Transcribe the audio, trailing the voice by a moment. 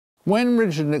When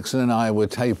Richard Nixon and I were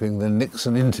taping the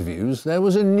Nixon interviews, there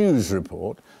was a news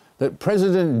report that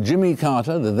President Jimmy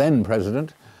Carter, the then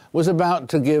president, was about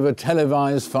to give a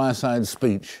televised fireside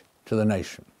speech to the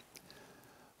nation.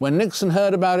 When Nixon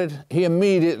heard about it, he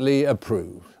immediately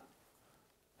approved.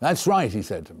 "That's right," he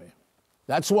said to me.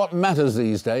 "That's what matters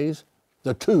these days,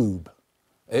 the tube.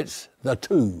 It's the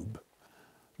tube."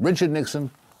 Richard Nixon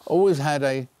always had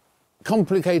a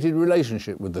complicated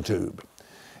relationship with the tube.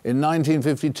 In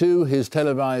 1952, his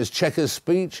televised Chequers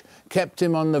speech kept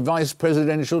him on the vice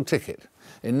presidential ticket.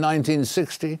 In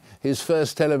 1960, his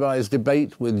first televised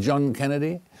debate with John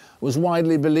Kennedy was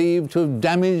widely believed to have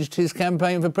damaged his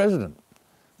campaign for president.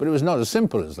 But it was not as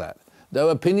simple as that. Though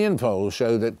opinion polls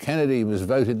showed that Kennedy was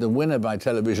voted the winner by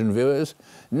television viewers,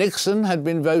 Nixon had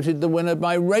been voted the winner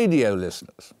by radio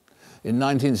listeners. In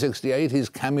 1968, his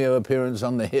cameo appearance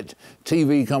on the hit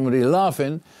TV comedy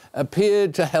Laugh-In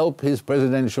appeared to help his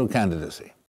presidential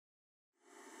candidacy.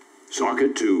 "Sock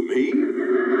it to me?"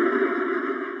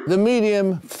 The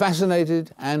medium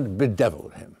fascinated and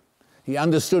bedeviled him. He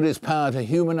understood its power to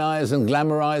humanize and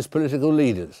glamorize political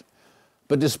leaders.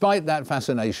 But despite that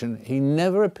fascination, he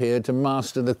never appeared to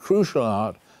master the crucial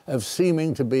art of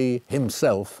seeming to be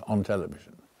himself on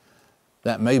television.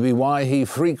 That may be why he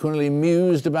frequently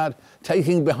mused about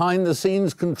taking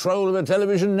behind-the-scenes control of a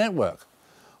television network,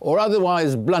 or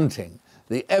otherwise blunting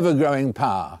the ever-growing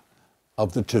power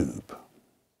of the tube.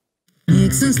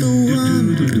 Nixon's the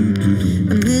one,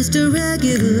 Mr.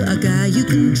 Regular, a guy you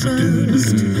can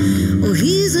trust. Oh,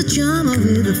 he's a charmer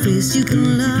with a face you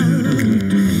can love.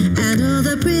 And all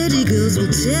the pretty girls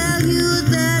will tell you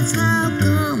that's how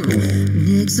come.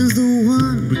 Nixon's the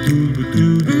one.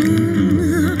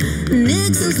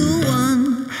 Nixon's the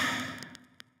one.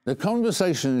 The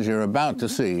conversations you're about to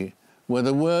see were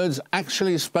the words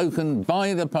actually spoken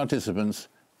by the participants,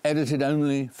 edited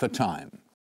only for time.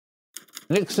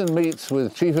 Nixon meets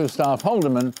with Chief of Staff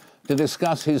Haldeman to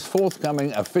discuss his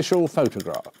forthcoming official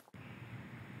photograph.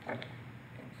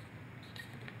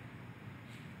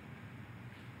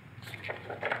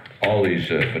 All these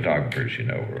photographers, you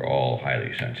know, are all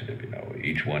highly sensitive, you know.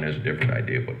 Each one has a different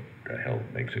idea of what the hell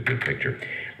makes a good picture.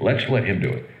 Let's let him do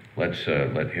it. Let's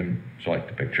let him select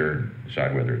the picture and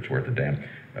decide whether it's worth a damn.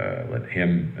 Let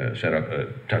him set up,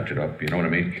 touch it up, you know what I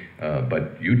mean?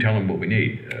 But you tell him what we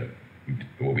need.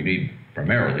 What we need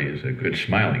primarily is a good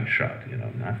smiling shot, you know,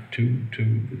 not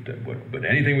but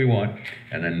anything we want,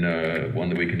 and then one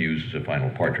that we can use as a final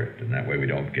portrait, and that way we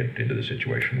don't get into the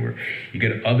situation where you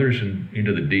get others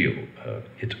into the deal.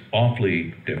 It's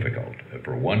awfully difficult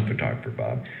for one photographer,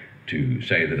 Bob, to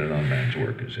say that another man's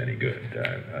work is any good.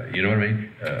 You know what I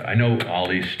mean? I know all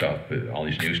these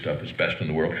new stuff is best in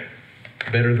the world,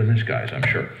 better than this guy's, I'm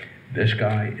sure. This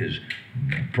guy is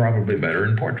probably better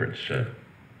in portraits.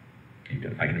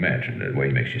 I can imagine the way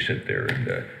he makes you sit there,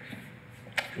 and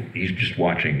he's just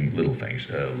watching little things,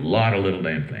 a lot of little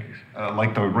damn things.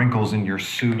 Like the wrinkles in your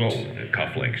suit. Oh, the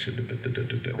cufflinks.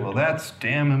 Well, that's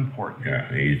damn important. Yeah,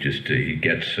 he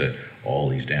gets all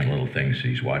these damn little things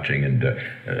he's watching, and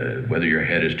whether your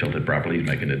head is tilted properly, he's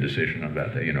making a decision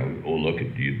about that. You know, oh, look,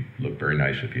 you look very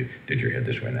nice if you did your head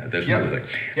this way and that. That's another thing.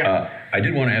 Yeah. I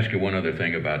did want to ask you one other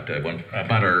thing about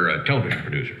our television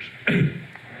producers.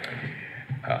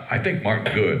 I think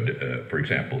Mark Good, for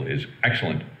example, is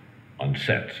excellent on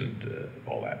sets and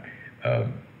all that.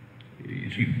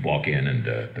 You walk in and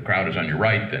the crowd is on your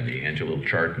right, then he hands you a little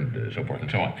chart and so forth and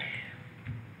so on.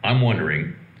 I don't want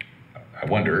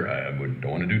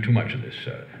to do too much of this,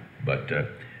 but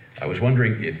I was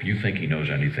wondering if you think he knows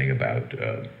anything about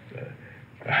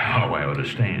how I ought to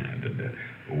stand, and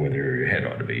whether your head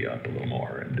ought to be up a little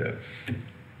more. And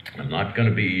I'm not going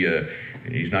to be,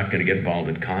 he's not going to get involved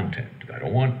in content. I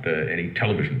don't want any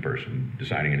television person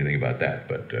deciding anything about that,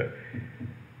 but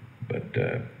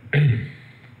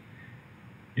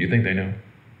you think they know?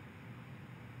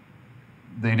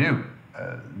 They do.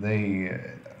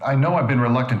 I know I've been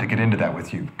reluctant to get into that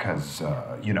with you because,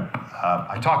 you know,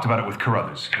 I talked about it with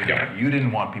Carruthers. Yeah. You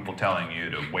didn't want people telling you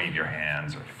to wave your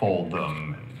hands or fold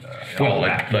them. And, well,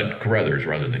 let Carruthers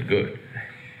rather than Good.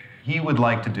 He would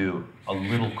like to do a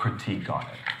little critique on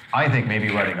it. I think maybe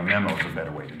writing a memo is a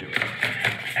better way to do it.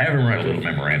 Have him write a little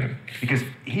memorandum. Because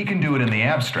he can do it in the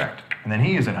abstract, and then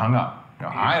he isn't hung up. You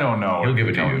know, I don't know. He'll give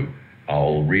it to you.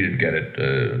 I'll read it, get it,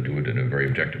 do it in a very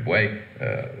objective way,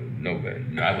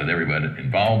 not with everybody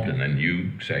involved, and then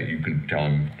you can tell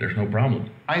him there's no problem.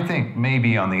 I think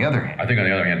maybe on the other hand. I think on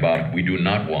the other hand, Bob, we do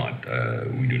not want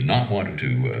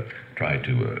to try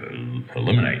to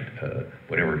eliminate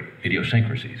whatever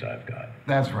idiosyncrasies I've got.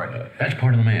 That's right. That's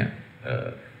part of the man.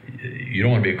 you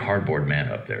don't want to be a cardboard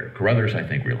man up there. Carruthers, I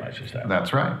think, realizes that.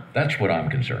 That's right. That's what I'm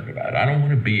concerned about. I don't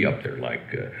want to be up there like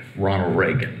Ronald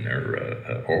Reagan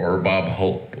or Bob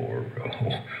Hope or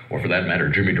for that matter,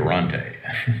 Jimmy Durante.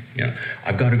 You know,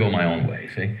 I've got to go my own way,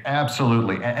 see?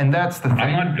 Absolutely. And that's the thing.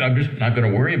 I'm just not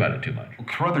going to worry about it too much.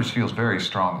 Carruthers feels very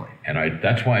strongly. And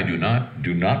that's why I do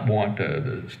not want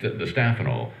the staff and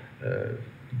all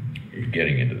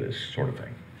getting into this sort of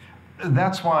thing.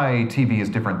 That's why TV is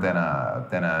different than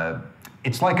a.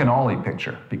 It's like an Ollie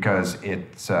picture because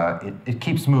it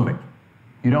keeps moving.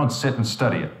 You don't sit and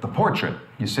study it. The portrait,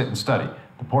 you sit and study.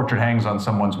 The portrait hangs on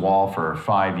someone's wall for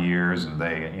 5 years, and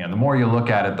the more you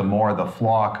look at it, the more the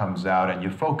flaw comes out, and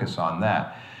you focus on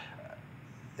that.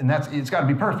 And it's got to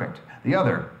be perfect. The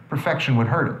other, perfection would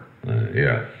hurt it.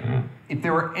 Yeah. If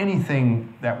there were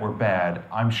anything that were bad,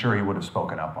 I'm sure he would have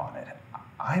spoken up on it.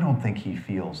 I don't think he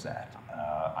feels that.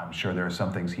 I'm sure there are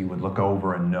some things he would look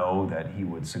over and know that he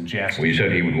would suggest. Well, you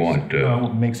said he would want...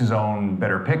 makes his own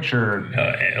better picture.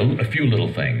 A few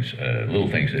little things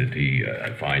that he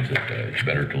finds that it's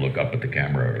better to look up at the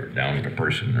camera or down at the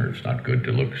person, or it's not good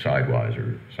to look sidewise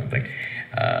or something.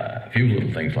 A few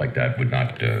little things like that would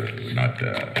not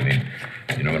I mean,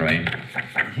 you know what I mean?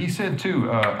 He said, too,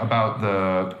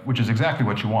 about which is exactly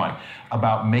what you want,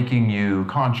 about making you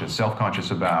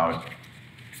self-conscious about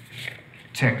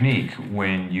technique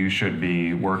when you should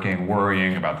be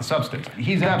worrying about the substance.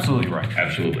 He's absolutely right.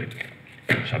 Absolutely.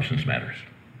 Substance matters.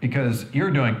 Because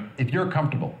if you're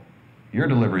comfortable, your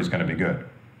delivery is going to be good.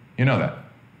 You know that.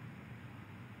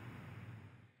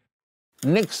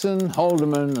 Nixon,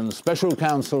 Haldeman and Special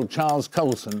Counsel Charles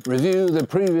Colson review the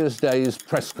previous day's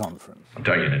press conference. I'll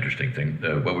tell you an interesting thing.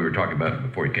 What we were talking about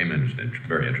before he came in is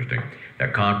very interesting.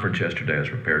 That conference yesterday was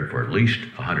prepared for at least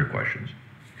 100 questions.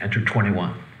 Answered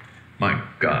 21. My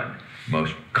God,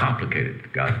 most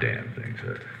complicated goddamn things.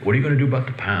 What are you going to do about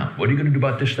the pound? What are you going to do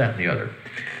about this, that, and the other?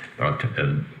 But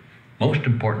the most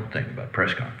important thing about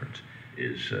press conference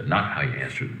is not how you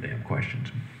answer the damn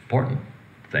questions. Important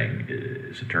thing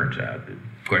is, it turns out, the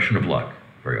question of luck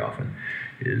very often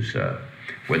is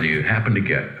whether you happen to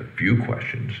get a few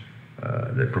questions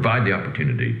that provide the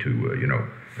opportunity to,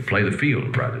 play the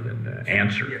field rather than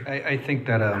answer. I think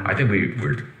that... I think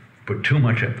we're put too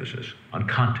much emphasis on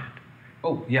content.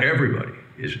 Oh, yeah. Everybody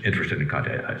is interested in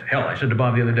content. Hell, I said to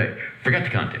Bob the other day, forget the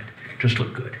content, just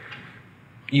look good.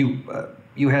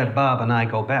 You had Bob and I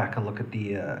go back and look at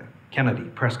the Kennedy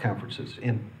press conferences,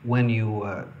 and when you,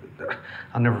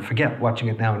 I'll never forget, watching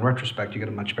it now in retrospect, you get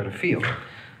a much better feel.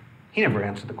 He never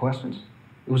answered the questions.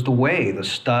 It was the way, the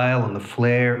style, and the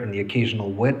flair, and the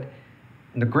occasional wit,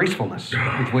 and the gracefulness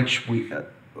with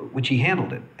which he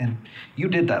handled it. And you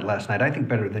did that last night, I think,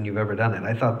 better than you've ever done it.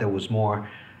 I thought there was more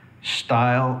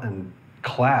style and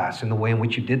class in the way in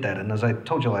which you did that. And as I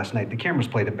told you last night, the cameras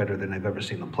played it better than I've ever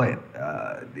seen them play it.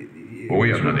 Well,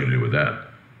 we have nothing to do with that.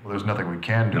 Well, there's nothing we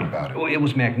can do about it. Oh, it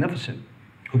was magnificent.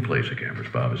 Who plays the cameras,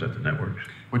 Bob? Is that the networks?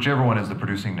 Whichever one is the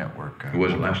producing network. Who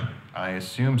was it last night? I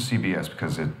assume CBS,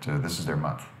 because this is their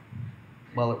month.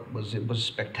 Well, it was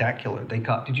spectacular.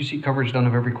 Did you see coverage done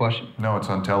of every question? No, it's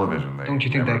on television. Don't you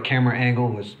think that camera angle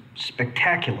was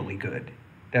spectacularly good?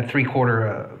 That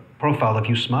three-quarter profile of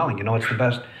you smiling, it's the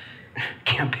best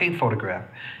campaign photograph.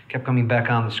 Kept coming back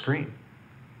on the screen.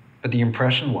 But the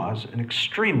impression was an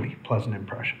extremely pleasant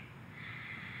impression.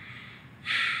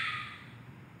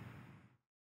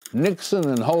 Nixon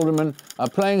and Haldeman are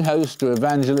playing host to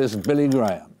evangelist Billy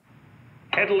Graham.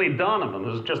 Hedley Donovan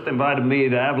has just invited me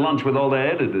to have lunch with all the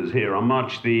editors here on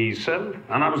March the 7th,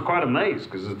 and I was quite amazed,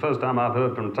 because it's the first time I've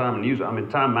heard from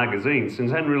Time magazine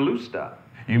since Henry Luce died.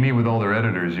 You meet with all their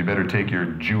editors, you better take your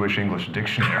Jewish English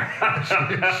dictionary. Right.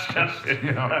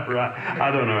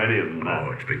 I don't know any of them.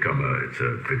 Oh, it's become a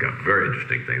very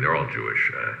interesting thing. They're all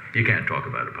Jewish. You can't talk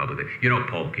about it publicly. You know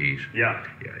Paul Keyes? Yeah.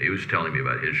 Yeah, he was telling me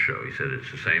about his show. He said it's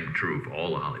the same true for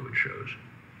all the Hollywood shows.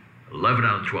 11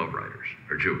 out of 12 writers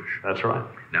are Jewish. That's right.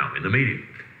 Now, in the media,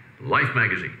 Life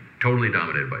magazine, totally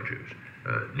dominated by Jews.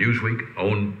 Newsweek,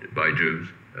 owned by Jews,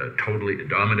 totally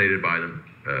dominated by them.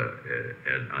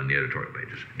 And on the editorial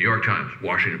pages. New York Times,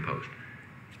 Washington Post,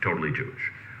 totally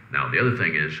Jewish. Now, the other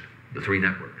thing is the three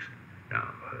networks. Now,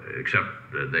 except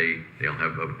they all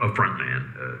have a front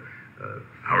man,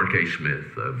 Howard K. Smith,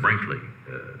 Brinkley,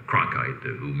 Cronkite,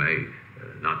 who may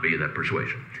not be of that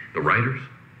persuasion. The writers,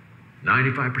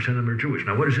 95% of them are Jewish.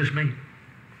 Now, what does this mean?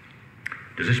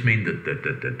 Does this mean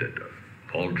that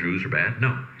all Jews are bad?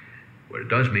 No. What it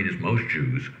does mean is most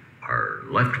Jews are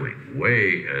left-wing,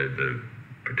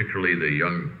 particularly the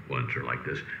young ones are like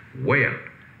this, way out,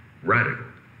 radical,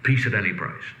 peace at any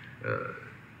price,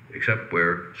 except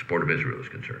where support of Israel is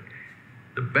concerned.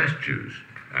 The best Jews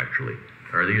actually,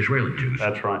 are the Israeli Jews.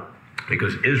 That's right.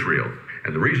 Because Israel,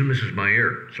 and the reason Mrs.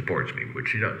 Meyer supports me, which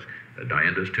she does,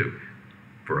 Diane does too,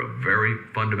 for a very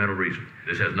fundamental reason.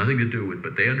 This has nothing to do with,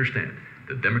 but they understand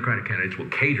that Democratic candidates will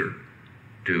cater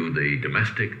to the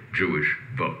domestic Jewish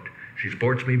vote. She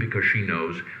supports me because she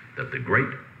knows that the great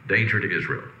danger to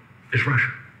Israel is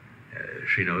Russia.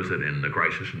 She knows that in the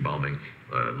crisis involving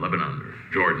Lebanon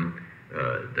or Jordan,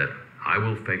 that I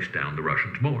will face down the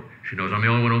Russians more. She knows I'm the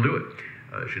only one who'll do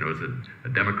it. She knows that a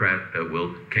Democrat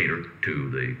will cater to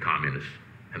the communists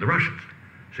and the Russians.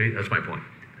 See, that's my point.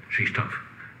 She's tough.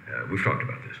 We've talked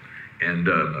about this. And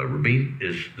Rabin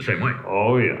is the same way.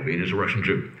 Oh, yeah. Rabin is a Russian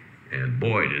Jew. And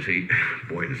boy, does he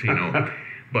know.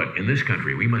 But in this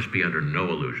country, we must be under no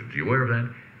illusions. You aware of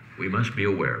that? We must be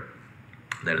aware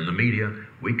that in the media,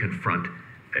 we confront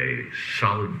a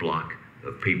solid block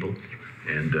of people,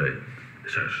 and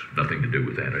this has nothing to do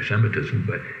with anti-Semitism,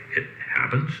 but it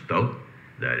happens, though,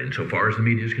 that insofar as the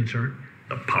media is concerned,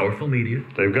 the powerful media,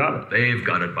 they've got it. They've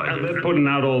got it by and they're putting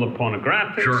out all the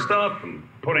pornographic stuff and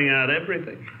putting out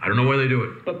everything. I don't know why they do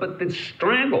it. But this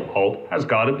stranglehold has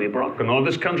got to be broken, or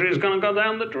this country is going to go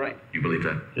down the drain. You believe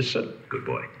that? Yes, sir. Good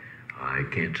boy. I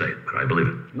can't say it, but I believe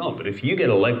it. No, but if you get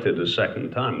elected a second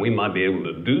time, we might be able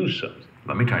to do something.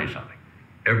 Let me tell you something.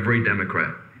 Every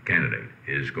Democrat candidate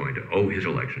is going to owe his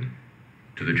election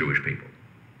to the Jewish people.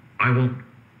 I won't.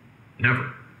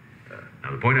 Never.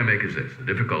 Now, the point I make is this. The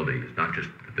difficulty is not just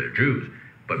that they're Jews,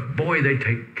 but boy, they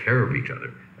take care of each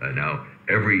other. Now,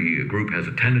 every group has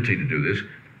a tendency to do this.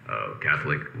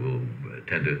 Catholic will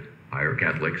tend to hire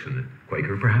Catholics, and the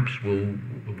Quaker perhaps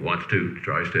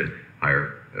tries to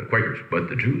hire Quakers. But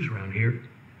the Jews around here,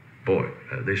 boy,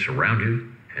 they surround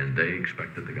you, and they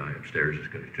expect that the guy upstairs is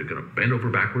going to bend over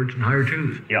backwards and hire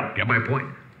Jews. Yeah. Get my point?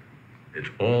 It's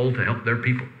all to help their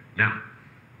people. Now,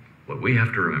 what we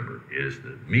have to remember is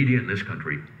the media in this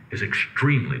country is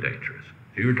extremely dangerous.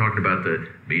 So you were talking about the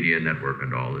media network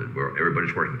and all, where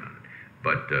everybody's working on it.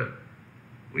 But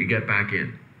we get back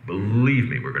in. Believe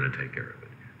me, we're going to take care of it.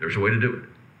 There's a way to do it.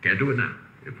 Can't do it now.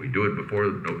 If we do it before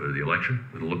the election,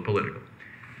 it'll look political.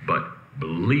 But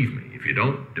believe me, if you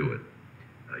don't do it,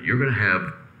 you're going to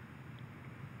have...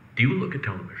 Do you look at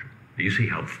television? Do you see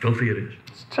how filthy it is?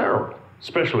 It's terrible,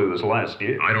 especially this last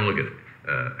year. I don't look at it.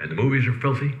 And the movies are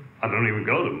filthy. I don't even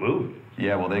go to movies.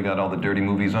 Yeah, well, they got all the dirty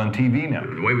movies on TV now.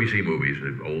 The way we see movies,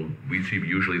 we see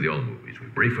usually the old movies. We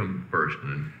brief them first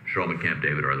and then show them at Camp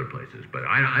David or other places. But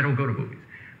I don't go to movies.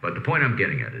 But the point I'm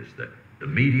getting at is that the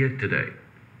media today,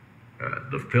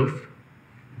 the filth,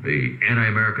 the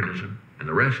anti-Americanism, and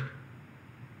the rest,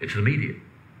 it's the media.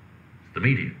 It's the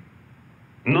media.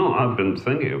 No, I've been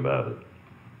thinking about it.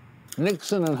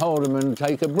 Nixon and Haldeman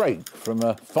take a break from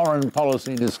a foreign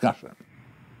policy discussion.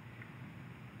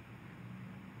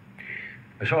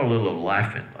 I saw a little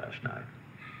laughing last night.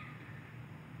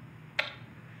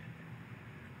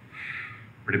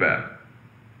 Pretty bad.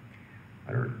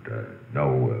 I don't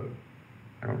know.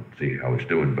 I don't see how it's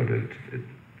doing, but it's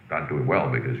not doing well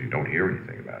because you don't hear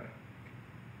anything about it.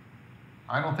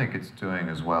 I don't think it's doing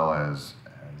as well as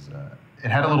it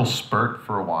had a little spurt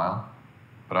for a while,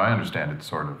 but I understand it's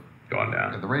sort of gone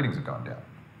down. The ratings have gone down.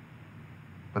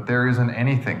 But there isn't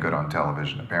anything good on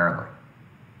television, apparently.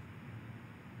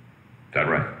 Is that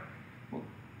right? Well,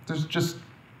 there's just...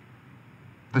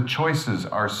 The choices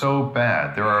are so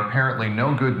bad. There are apparently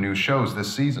no good new shows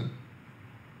this season.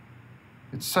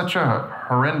 It's such a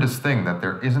horrendous thing that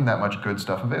there isn't that much good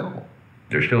stuff available.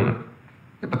 There's still not.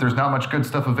 Yeah, but there's not much good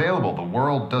stuff available. The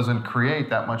world doesn't create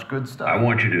that much good stuff. I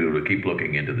want you to keep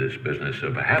looking into this business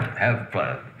of have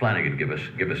Flanagan give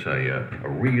us a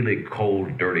really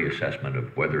cold, dirty assessment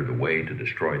of whether the way to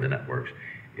destroy the networks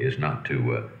is not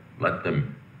to let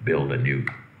them build a new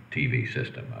TV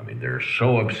system. I mean, they're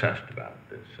so obsessed about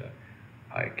this.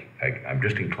 I'm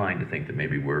just inclined to think that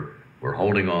maybe we're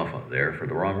holding off there for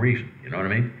the wrong reason. You know what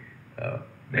I mean?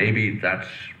 Maybe that's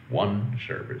one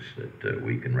service that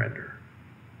we can render.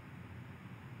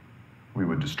 We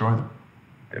would destroy them.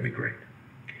 That'd be great.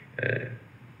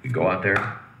 We go out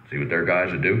there, see what their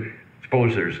guys would do.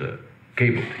 Suppose there's a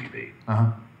cable TV.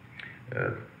 Now,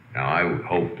 I would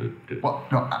hope that... Well,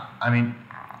 no, I mean,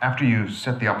 after you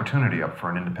set the opportunity up for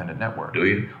an independent network... Do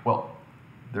you? Well,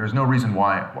 there's no reason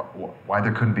why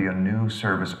there couldn't be a new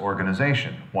service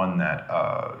organization, one that,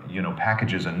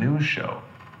 packages a news show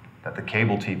that the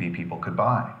cable TV people could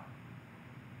buy.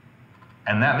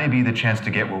 And that may be the chance to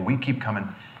get where we keep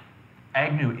coming...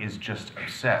 Agnew is just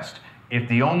obsessed. If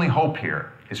the only hope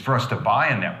here is for us to buy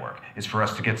a network, is for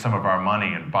us to get some of our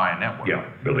money and buy a network. Yeah,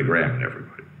 Billy Graham and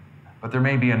everybody. But there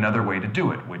may be another way to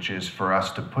do it, which is for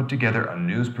us to put together a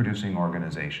news-producing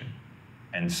organization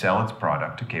and sell its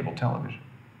product to cable television.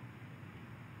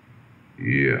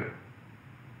 Yeah.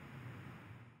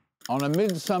 On a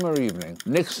midsummer evening,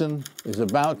 Nixon is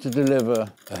about to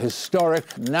deliver a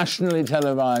historic, nationally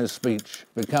televised speech,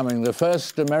 becoming the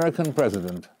first American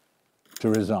president to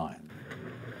resign.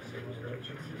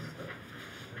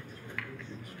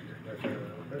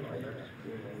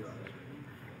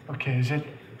 Okay, is it?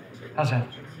 How's that?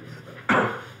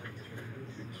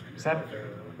 Is that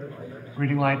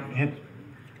reading light hitting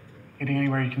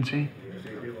anywhere you can see?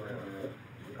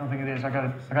 I don't think it is. I got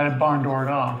it barn doored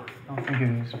off. I don't think it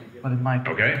is, but it might.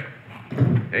 Okay.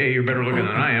 Hey, you're better looking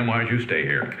than I am. Why don't you stay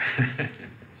here?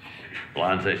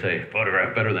 Blondes, they say,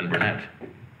 photograph better than brunette.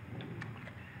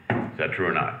 Is that true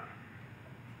or not?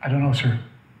 I don't know, sir.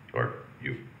 Or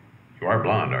you are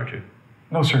blonde, aren't you?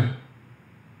 No, sir.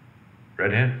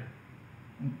 Redhead?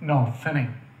 No,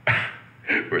 thinning.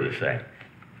 We're the same.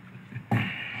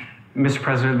 Mr.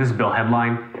 President, this is Bill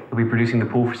Headline. He'll be producing the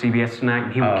pool for CBS tonight,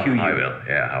 and he will cue you. Hi, Bill.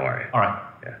 Yeah, how are you? All right.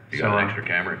 Yeah. You got an extra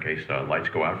camera in case lights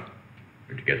go out?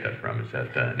 Where'd you get that from? Is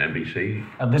that an NBC?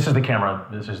 This is the camera.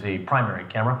 This is the primary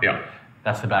camera. Yeah.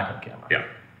 That's the backup camera. Yeah.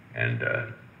 And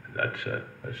that's an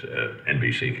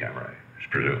NBC camera, I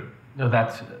presume. No,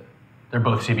 they're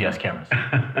both CBS cameras.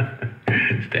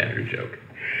 Standard joke.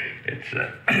 It's,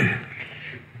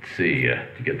 let's see,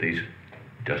 to get these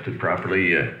adjusted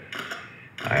properly,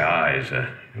 my eyes,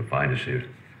 you'll find as you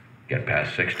get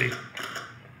past 60.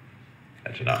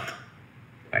 That's enough.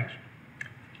 Thanks.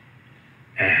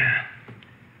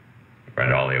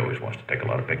 Friend Ollie always wants to take a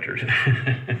lot of pictures.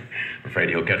 I'm afraid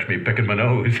he'll catch me picking my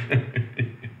nose.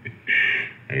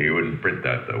 You wouldn't print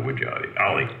that, though, would you,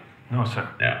 Ollie? No, sir.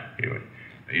 Yeah, you would.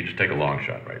 You just take a long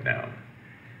shot right now.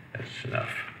 That's enough.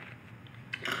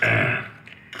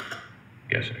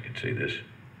 Guess I can see this.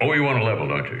 Oh, you want a level,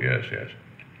 don't you? Yes, yes.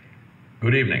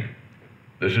 Good evening.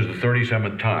 This is the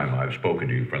 37th time I've spoken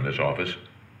to you from this office,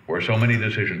 where so many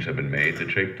decisions have been made that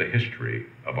shape the history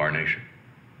of our nation.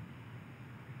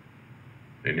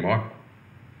 Any more?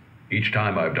 Each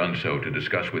time I've done so to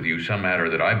discuss with you some matter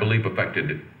that I believe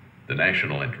affected the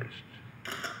national interests.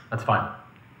 That's fine.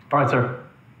 All right, sir.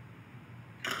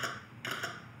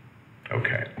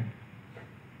 Okay.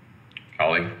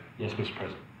 Ollie? Yes, Mr.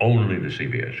 President. Only the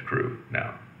CBS crew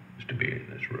now is to be in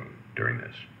this room during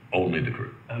this. Only the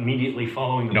crew. Immediately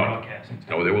following the broadcast.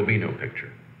 No, there will be no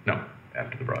picture. No,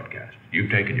 after the broadcast. You've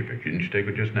taken your picture. Didn't you take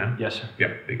it just now? Yes, sir.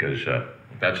 Yeah, because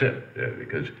that's it.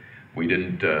 Because we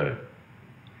didn't,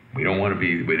 we don't want to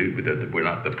be, we're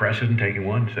not, the press isn't taking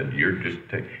one, so you're just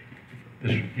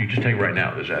you just take it right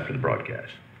now. This is after the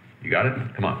broadcast. You got it?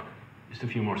 Come on. Just a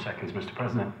few more seconds, Mr.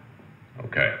 President.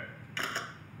 Okay.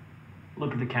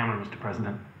 Look at the camera, Mr.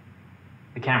 President.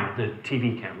 The camera, the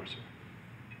TV camera, sir.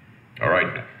 All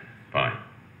right, fine.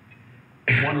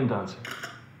 One and done, sir.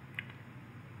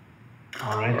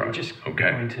 All right, I'm just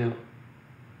going to...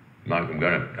 I'm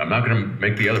not gonna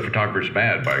make the other photographers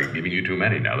mad by giving you too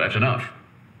many now. That's enough.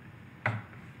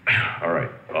 All right.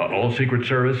 All Secret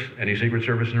Service? Any Secret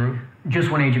Service in the room?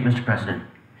 Just one agent, Mr. President.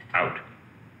 Out.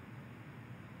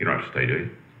 You don't have to stay, do you?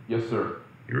 Yes, sir.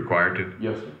 You required to?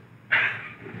 Yes, sir.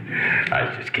 I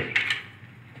was just kidding.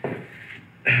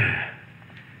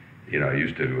 You know, I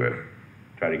used to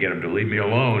try to get them to leave me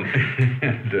alone.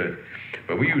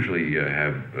 But we usually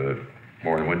have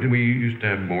more than one. Didn't we used to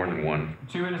have more than one?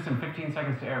 2 minutes and 15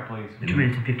 seconds to air, please. 2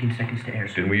 minutes and 15 seconds to air,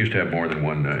 sir. Didn't we used to have more than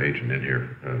one agent in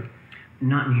here?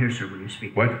 Not in here, sir, when you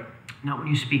speak. What? Not when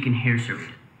you speak in here, sir.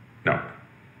 No.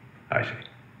 I see.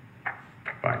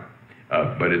 Fine.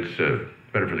 But it's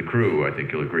better for the crew. I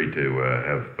think you'll agree to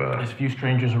have... As few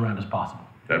strangers around as possible.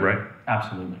 Is that right?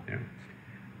 Absolutely.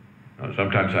 Yeah.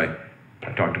 Sometimes I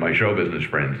talk to my show business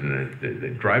friends, and they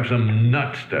drive them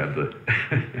nuts to have the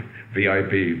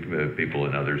VIP people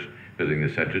and others visiting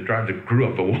the set. Just drive the crew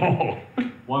up the wall.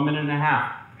 1 minute and a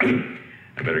half.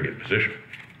 I better get in position.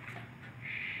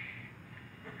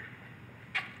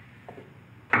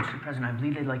 Mr. President, I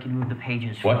believe they'd like you to move the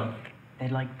pages. What?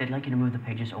 They'd like you to move the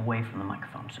pages away from the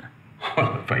microphone, sir.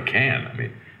 Well, if I can. I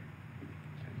mean,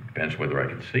 it depends whether I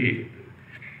can see.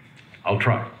 I'll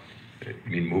try.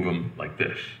 You mean move them like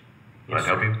this? Will that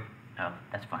help you? No,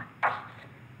 that's fine.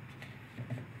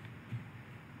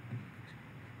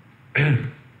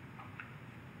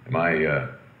 Am I,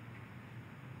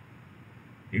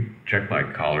 you check my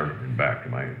collar and back.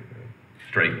 Am I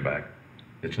straight and back?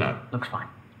 It's not. Looks fine.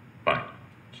 Fine.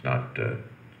 It's not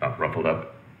ruffled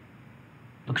up.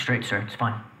 Looks straight, sir. It's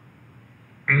fine.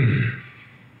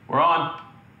 We're on.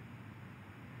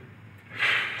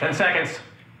 10 seconds.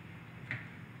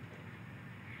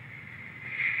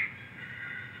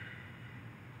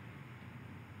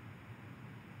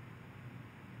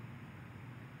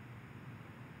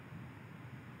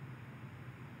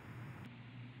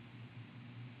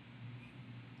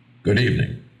 Good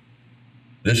evening.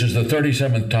 This is the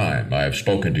 37th time I have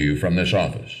spoken to you from this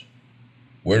office,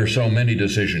 where so many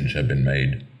decisions have been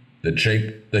made that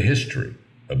shape the history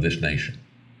of this nation.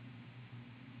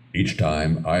 Each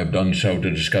time I have done so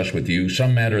to discuss with you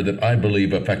some matter that I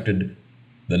believe affected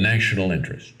the national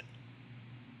interest.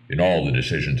 In all the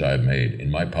decisions I have made in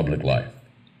my public life,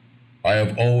 I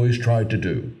have always tried to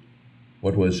do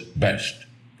what was best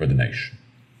for the nation.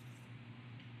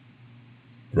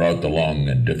 Throughout the long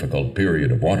and difficult period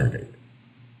of Watergate.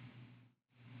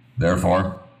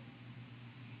 Therefore,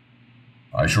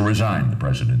 I shall resign the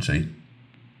presidency,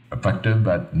 effective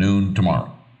at noon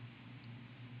tomorrow.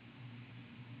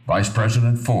 Vice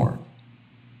President Ford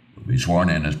will be sworn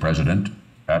in as president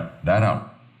at that hour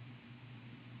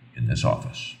in this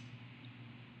office.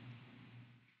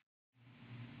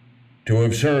 To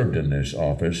have served in this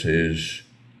office is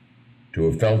to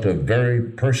have felt a very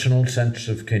personal sense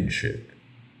of kinship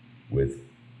with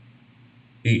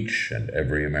each and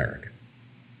every American.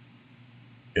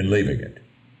 In leaving it,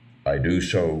 I do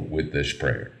so with this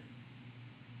prayer.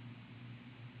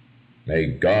 May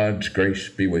God's grace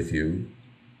be with you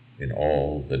in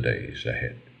all the days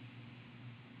ahead.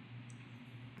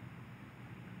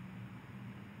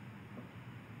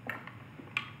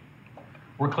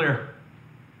 We're clear.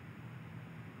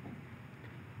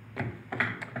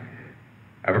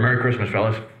 Have a Merry Christmas,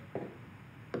 fellas.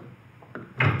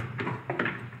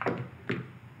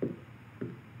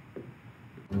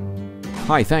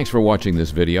 Hi, thanks for watching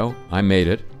this video. I made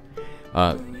it.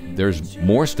 There's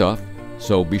more stuff,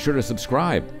 so be sure to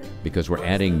subscribe because we're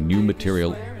adding new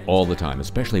material all the time,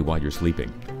 especially while you're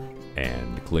sleeping.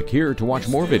 And click here to watch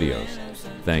more videos.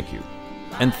 Thank you.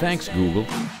 And thanks, Google.